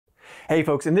Hey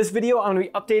folks, in this video I'm going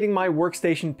to be updating my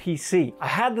workstation PC. I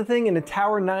had the thing in a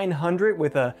Tower 900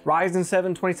 with a Ryzen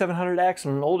 7 2700X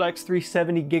and an old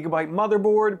X370 Gigabyte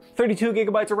motherboard, 32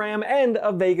 gigabytes of RAM, and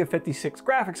a Vega 56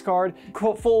 graphics card,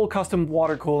 full custom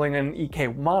water cooling and EK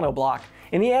monoblock.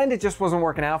 In the end, it just wasn't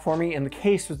working out for me, and the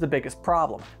case was the biggest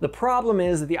problem. The problem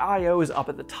is that the I/O is up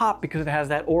at the top because it has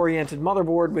that oriented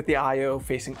motherboard with the I/O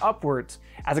facing upwards.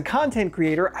 As a content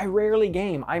creator, I rarely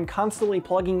game. I'm constantly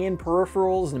plugging in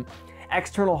peripherals and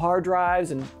external hard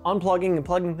drives and unplugging and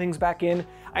plugging things back in.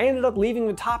 I ended up leaving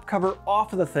the top cover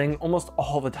off of the thing almost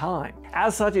all the time.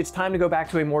 As such, it's time to go back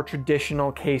to a more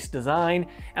traditional case design,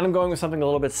 and I'm going with something a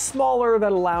little bit smaller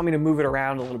that'll allow me to move it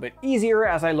around a little bit easier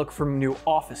as I look for new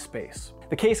office space.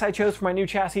 The case I chose for my new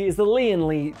chassis is the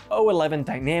Lian O11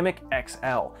 Dynamic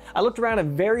XL. I looked around at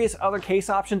various other case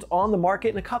options on the market,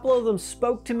 and a couple of them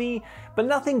spoke to me, but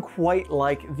nothing quite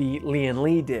like the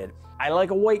Lian did. I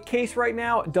like a white case right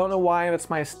now, don't know why, that's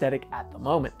my aesthetic at the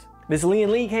moment. This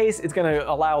Lian case is going to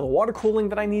allow the water cooling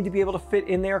that I need to be able to fit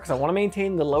in there because I want to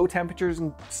maintain the low temperatures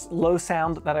and low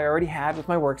sound that I already had with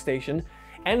my workstation,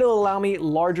 and it'll allow me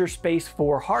larger space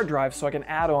for hard drives so I can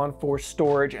add on for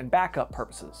storage and backup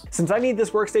purposes. Since I need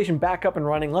this workstation back up and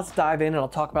running, let's dive in and I'll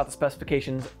talk about the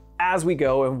specifications as we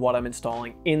go and what I'm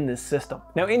installing in this system.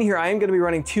 Now in here I am going to be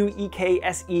running two EK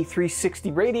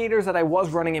SE360 radiators that I was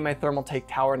running in my Thermaltake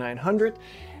Tower 900.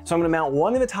 So I'm going to mount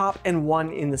one in the top and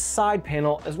one in the side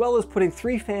panel, as well as putting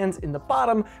 3 fans in the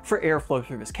bottom for airflow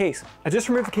through this case. I just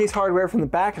removed the case hardware from the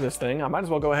back of this thing. I might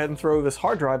as well go ahead and throw this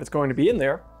hard drive that's going to be in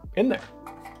there. I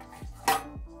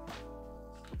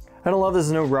don't love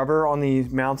there's no rubber on the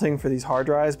mounting for these hard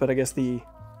drives, but I guess the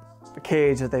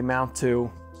cage that they mount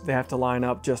to, they have to line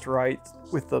up just right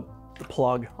with the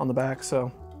plug on the back,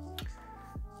 so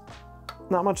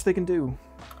not much they can do.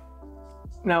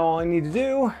 Now all I need to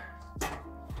do,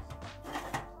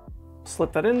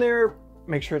 slip that in there,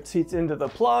 make sure it seats into the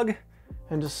plug,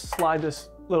 and just slide this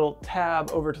little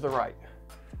tab over to the right.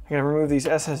 I'm gonna remove these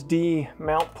SSD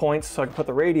mount points so I can put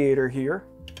the radiator here.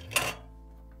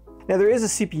 Now there is a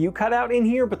CPU cutout in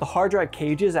here, but the hard drive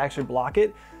cages actually block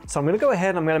it. So I'm gonna go ahead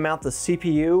and I'm gonna mount the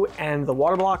CPU and the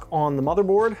water block on the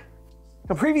motherboard.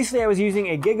 Now previously I was using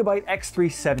a Gigabyte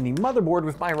X370 motherboard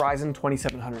with my Ryzen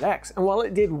 2700X, and while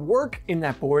it did work in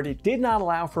that board, it did not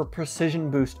allow for precision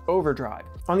boost overdrive.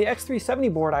 On the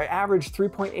X370 board, I averaged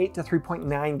 3.8 to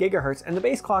 3.9 gigahertz, and the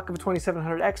base clock of a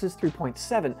 2700X is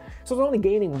 3.7, so I was only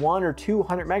gaining 1 or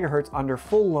 200 megahertz under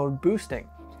full load boosting.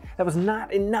 That was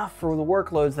not enough for the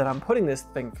workloads that I'm putting this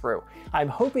thing through. I'm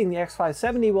hoping the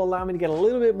X570 will allow me to get a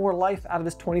little bit more life out of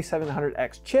this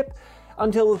 2700X chip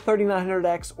until the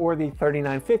 3900X or the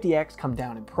 3950X come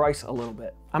down in price a little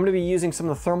bit. I'm going to be using some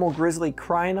of the Thermal Grizzly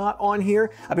Cryonaut on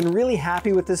here. I've been really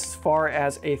happy with this as far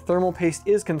as a thermal paste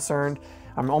is concerned.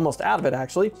 I'm almost out of it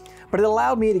actually, but it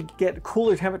allowed me to get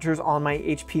cooler temperatures on my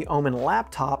HP Omen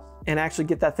laptop and actually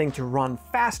get that thing to run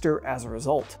faster as a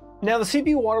result. Now the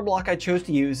CPU water block I chose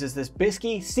to use is this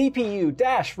Bykski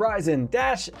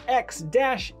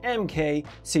cpu-ryzen-x-mk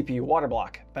CPU water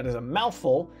block. That is a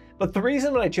mouthful, but the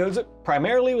reason that I chose it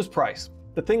primarily was price.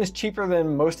 The thing is cheaper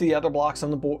than most of the other blocks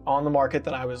on the market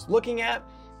that I was looking at,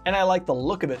 and I like the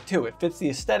look of it too. It fits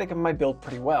the aesthetic of my build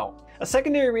pretty well. A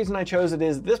secondary reason I chose it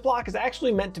is this block is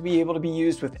actually meant to be able to be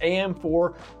used with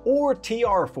AM4 or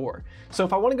TR4. So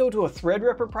if I want to go to a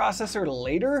Threadripper processor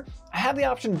later, I have the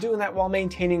option of doing that while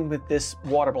maintaining with this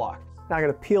water block. Now I'm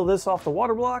going to peel this off the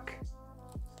water block.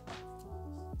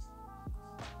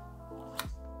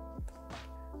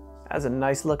 That's a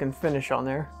nice looking finish on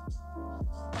there.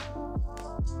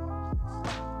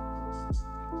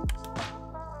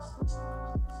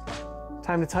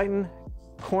 Time to tighten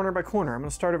corner by corner. I'm going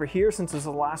to start over here since this is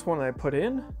the last one that I put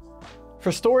in.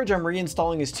 For storage, I'm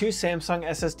reinstalling these 2 Samsung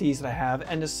SSDs that I have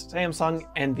and a Samsung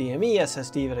NVMe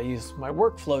SSD that I use as my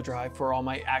workflow drive for all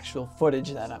my actual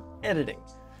footage that I'm editing.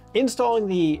 Installing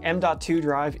the M.2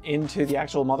 drive into the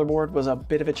actual motherboard was a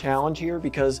bit of a challenge here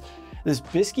because this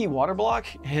Bykski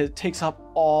Waterblock takes up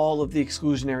all of the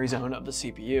exclusionary zone of the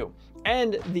CPU.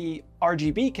 And the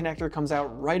RGB connector comes out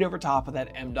right over top of that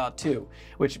M.2,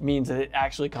 which means that it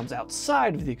actually comes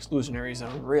outside of the exclusionary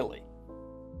zone, really.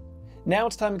 Now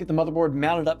it's time to get the motherboard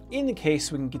mounted up in the case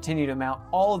so we can continue to mount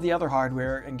all of the other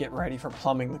hardware and get ready for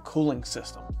plumbing the cooling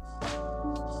system.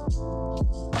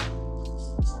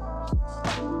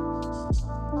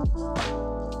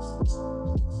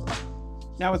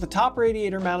 Now with the top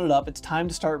radiator mounted up, it's time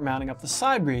to start mounting up the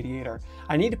side radiator.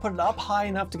 I need to put it up high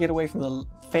enough to get away from the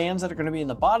fans that are going to be in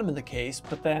the bottom of the case,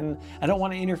 but then I don't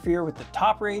want to interfere with the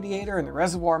top radiator and the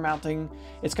reservoir mounting.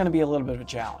 It's going to be a little bit of a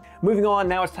challenge. Moving on,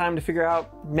 now it's time to figure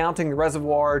out mounting the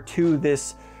reservoir to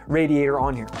this radiator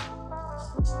on here.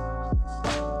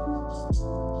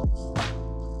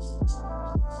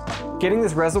 Getting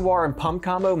this reservoir and pump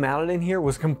combo mounted in here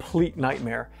was a complete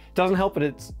nightmare. It doesn't help that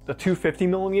it's a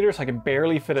 250mm, so I can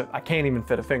barely fit it. I can't even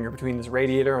fit a finger between this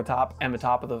radiator on top and the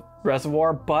top of the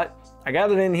reservoir, but I got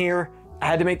it in here. I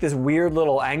had to make this weird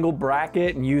little angle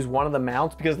bracket and use one of the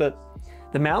mounts because the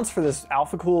mounts for this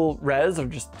AlphaCool Res are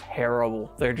just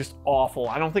terrible. They're just awful.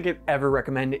 I don't think I'd ever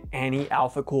recommend any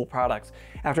AlphaCool products.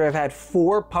 After I've had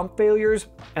 4 pump failures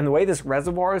and the way this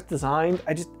reservoir is designed,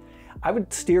 I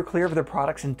would steer clear of their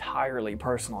products entirely,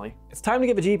 personally. It's time to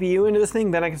get the GPU into this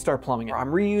thing, then I can start plumbing it. I'm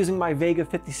reusing my Vega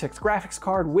 56 graphics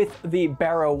card with the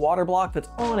Barrow Waterblock that's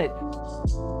on it.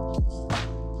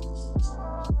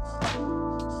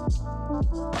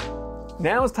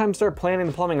 Now it's time to start planning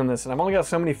the plumbing on this, and I've only got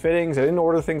so many fittings. I didn't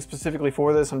order things specifically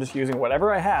for this. I'm just using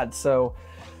whatever I had, so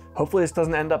hopefully this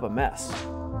doesn't end up a mess.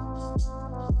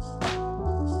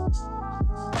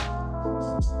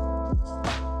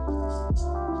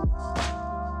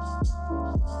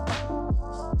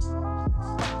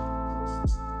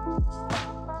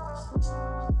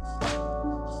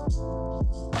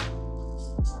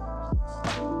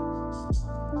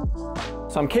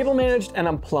 So I'm cable managed and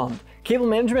I'm plumbed. Cable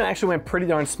management actually went pretty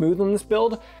darn smooth on this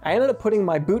build. I ended up putting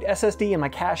my boot SSD and my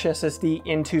cache SSD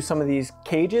into some of these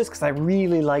cages because I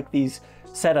really like these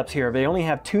setups here. They only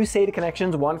have 2 SATA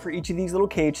connections, one for each of these little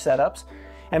cage setups,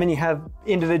 and then you have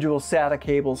individual SATA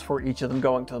cables for each of them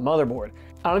going to the motherboard.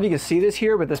 I don't know if you can see this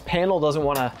here, but this panel doesn't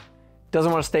want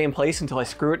to stay in place until I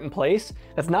screw it in place.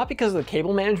 That's not because of the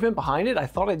cable management behind it. I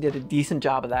thought I did a decent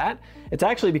job of that. It's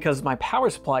actually because my power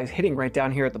supply is hitting right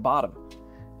down here at the bottom.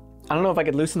 I don't know if I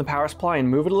could loosen the power supply and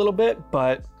move it a little bit,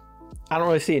 but I don't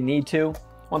really see a need to.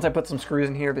 Once I put some screws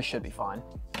in here, this should be fine.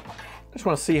 I just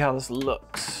want to see how this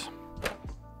looks.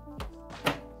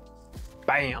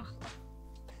 Bam.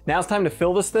 Now it's time to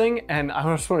fill this thing, and I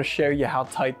just want to show you how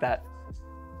tight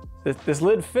this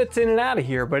lid fits in and out of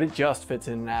here, but it just fits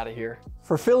in and out of here.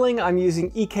 For filling, I'm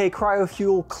using EK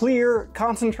Cryofuel Clear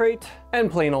Concentrate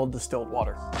and plain old distilled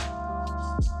water.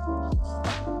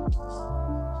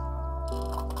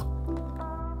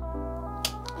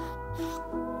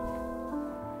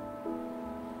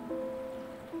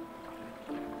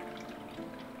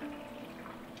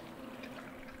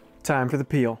 Time for the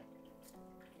peel.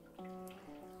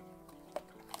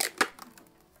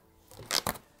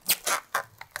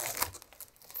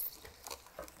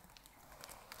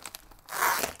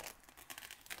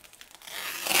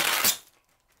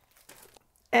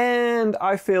 And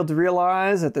I failed to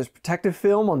realize that there's protective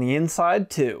film on the inside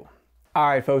too. All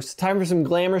right, folks, time for some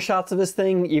glamour shots of this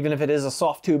thing, even if it is a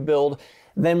soft tube build.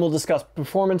 Then we'll discuss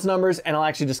performance numbers, and I'll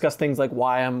actually discuss things like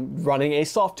why I'm running a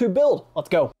soft tube build. Let's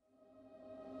go.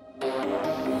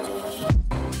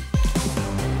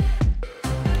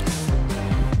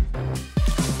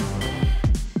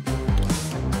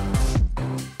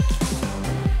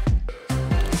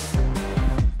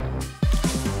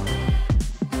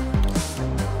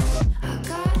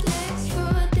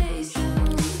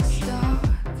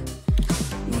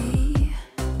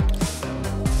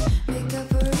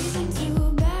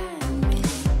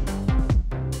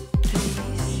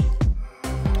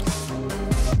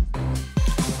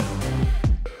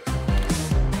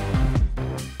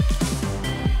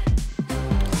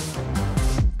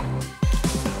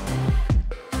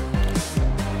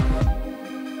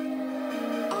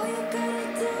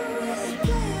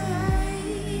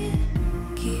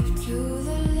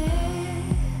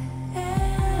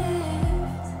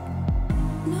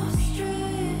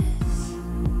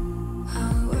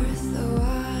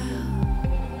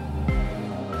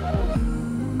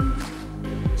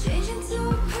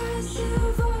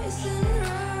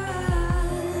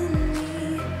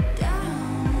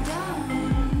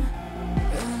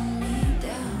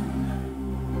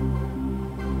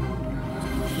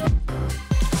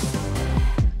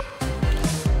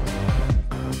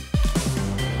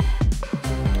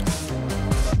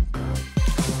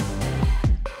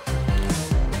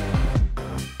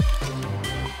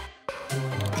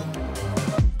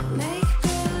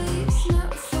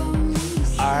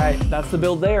 That's the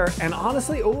build there, and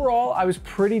honestly, overall, I was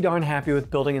pretty darn happy with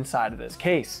building inside of this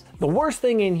case. The worst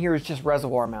thing in here is just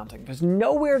reservoir mounting. There's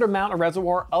nowhere to mount a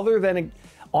reservoir other than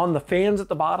on the fans at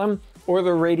the bottom or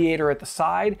the radiator at the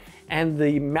side, and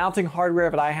the mounting hardware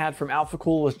that I had from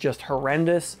AlphaCool was just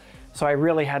horrendous, so I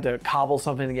really had to cobble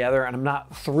something together, and I'm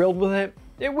not thrilled with it.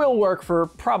 It will work for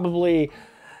probably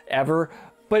ever,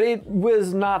 but it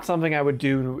was not something I would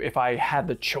do if I had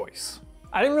the choice.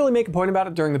 I didn't really make a point about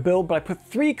it during the build, but I put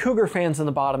 3 Cougar fans in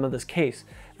the bottom of this case.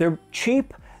 They're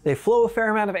cheap, They flow a fair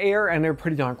amount of air and they're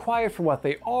pretty darn quiet for what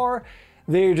they are.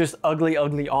 They're just ugly,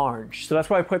 ugly orange. So that's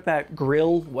why I put that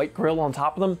grill, white grill on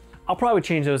top of them. I'll probably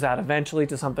change those out eventually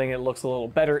to something that looks a little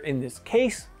better in this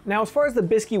case. Now, as far as the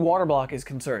Bykski Waterblock is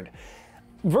concerned,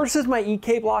 versus my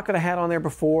EK block that I had on there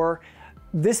before,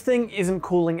 this thing isn't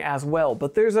cooling as well,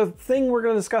 but there's a thing we're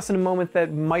going to discuss in a moment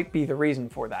that might be the reason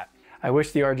for that. I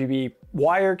wish the RGB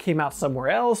wire came out somewhere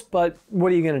else, but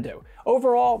what are you going to do?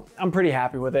 Overall, I'm pretty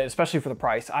happy with it, especially for the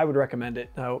price. I would recommend it.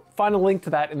 So find a link to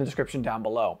that in the description down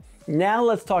below. Now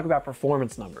let's talk about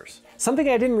performance numbers. Something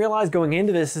I didn't realize going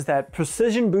into this is that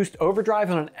Precision Boost Overdrive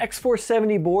on an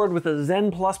X470 board with a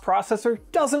Zen Plus processor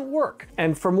doesn't work.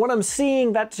 And from what I'm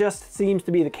seeing, that just seems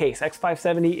to be the case.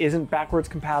 X570 isn't backwards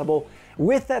compatible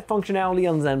with that functionality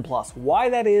on Zen Plus. Why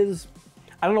that is,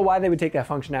 I don't know why they would take that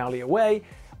functionality away,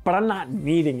 but I'm not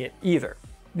needing it either.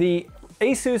 The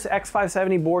Asus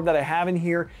X570 board that I have in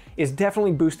here is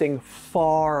definitely boosting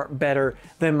far better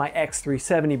than my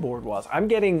X370 board was. I'm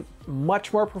getting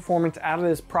much more performance out of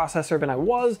this processor than I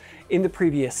was in the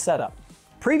previous setup.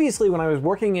 Previously, when I was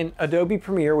working in Adobe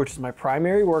Premiere, which is my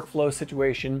primary workflow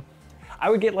situation,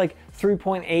 I would get like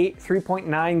 3.8, 3.9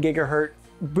 gigahertz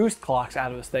boost clocks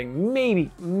out of this thing,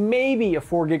 maybe a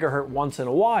 4 gigahertz once in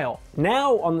a while.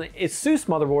 Now on the Asus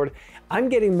motherboard, I'm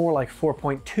getting more like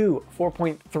 4.2,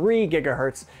 4.3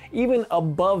 gigahertz, even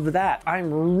above that.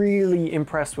 I'm really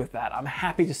impressed with that. I'm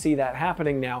happy to see that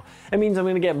happening now. It means I'm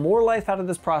gonna get more life out of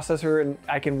this processor, and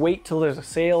I can wait till there's a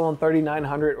sale on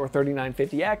 3900 or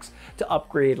 3950X to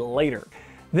upgrade later.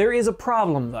 There is a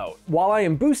problem though. While I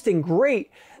am boosting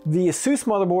great, the Asus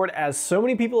motherboard, as so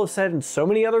many people have said in so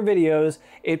many other videos,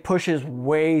 it pushes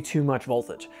way too much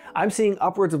voltage. I'm seeing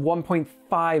upwards of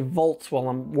 1.5 volts while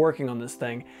I'm working on this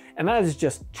thing, and that is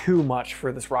just too much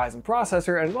for this Ryzen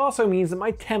processor, and it also means that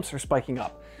my temps are spiking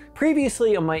up.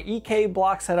 Previously on my EK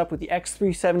block setup with the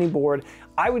X370 board,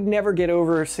 I would never get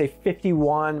over, say,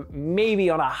 51, maybe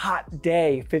on a hot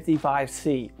day,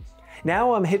 55C.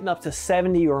 Now I'm hitting up to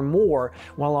 70 or more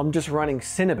while I'm just running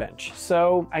Cinebench,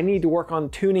 so I need to work on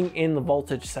tuning in the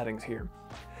voltage settings here.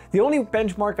 The only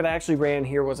benchmark that I actually ran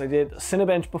here was I did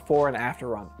Cinebench before and after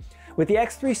run. With the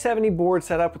X370 board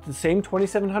set up with the same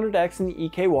 2700X and the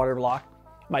EK Waterblock,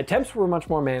 my temps were much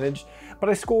more managed, but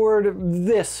I scored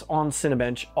this on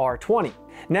Cinebench R2.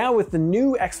 Now with the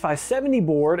new X570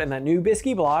 board and that new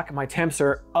Bykski block, my temps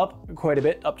are up quite a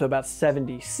bit, up to about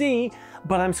 70C,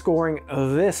 but I'm scoring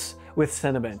this with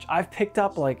Cinebench. I've picked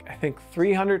up like, I think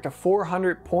 300 to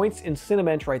 400 points in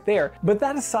Cinebench right there. But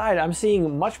that aside, I'm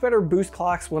seeing much better boost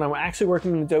clocks when I'm actually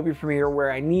working in Adobe Premiere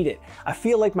where I need it. I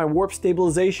feel like my warp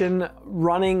stabilization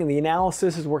running, the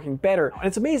analysis is working better. And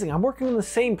it's amazing, I'm working on the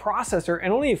same processor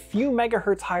and only a few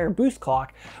megahertz higher boost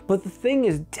clock, but the thing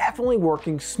is definitely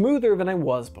working smoother than I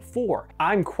was before.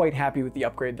 I'm quite happy with the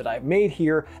upgrade that I've made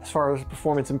here as far as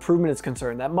performance improvement is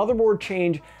concerned. That motherboard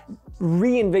change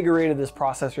reinvigorated this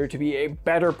processor to be a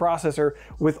better processor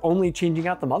with only changing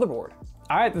out the motherboard.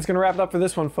 All right, that's gonna wrap it up for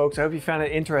this one, folks. I hope you found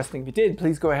it interesting. If you did,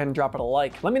 please go ahead and drop it a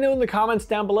like. Let me know in the comments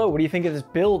down below. What do you think of this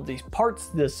build, these parts,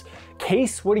 this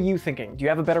case? What are you thinking? Do you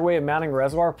have a better way of mounting a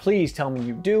Reservoir? Please tell me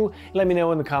you do. Let me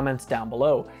know in the comments down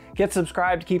below. Get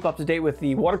subscribed to keep up to date with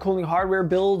the water cooling hardware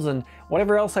builds and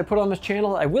whatever else I put on this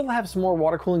channel. I will have some more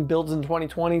water cooling builds in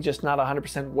 2020, just not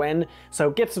 100% when. So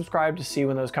get subscribed to see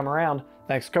when those come around.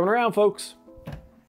 Thanks for coming around, folks.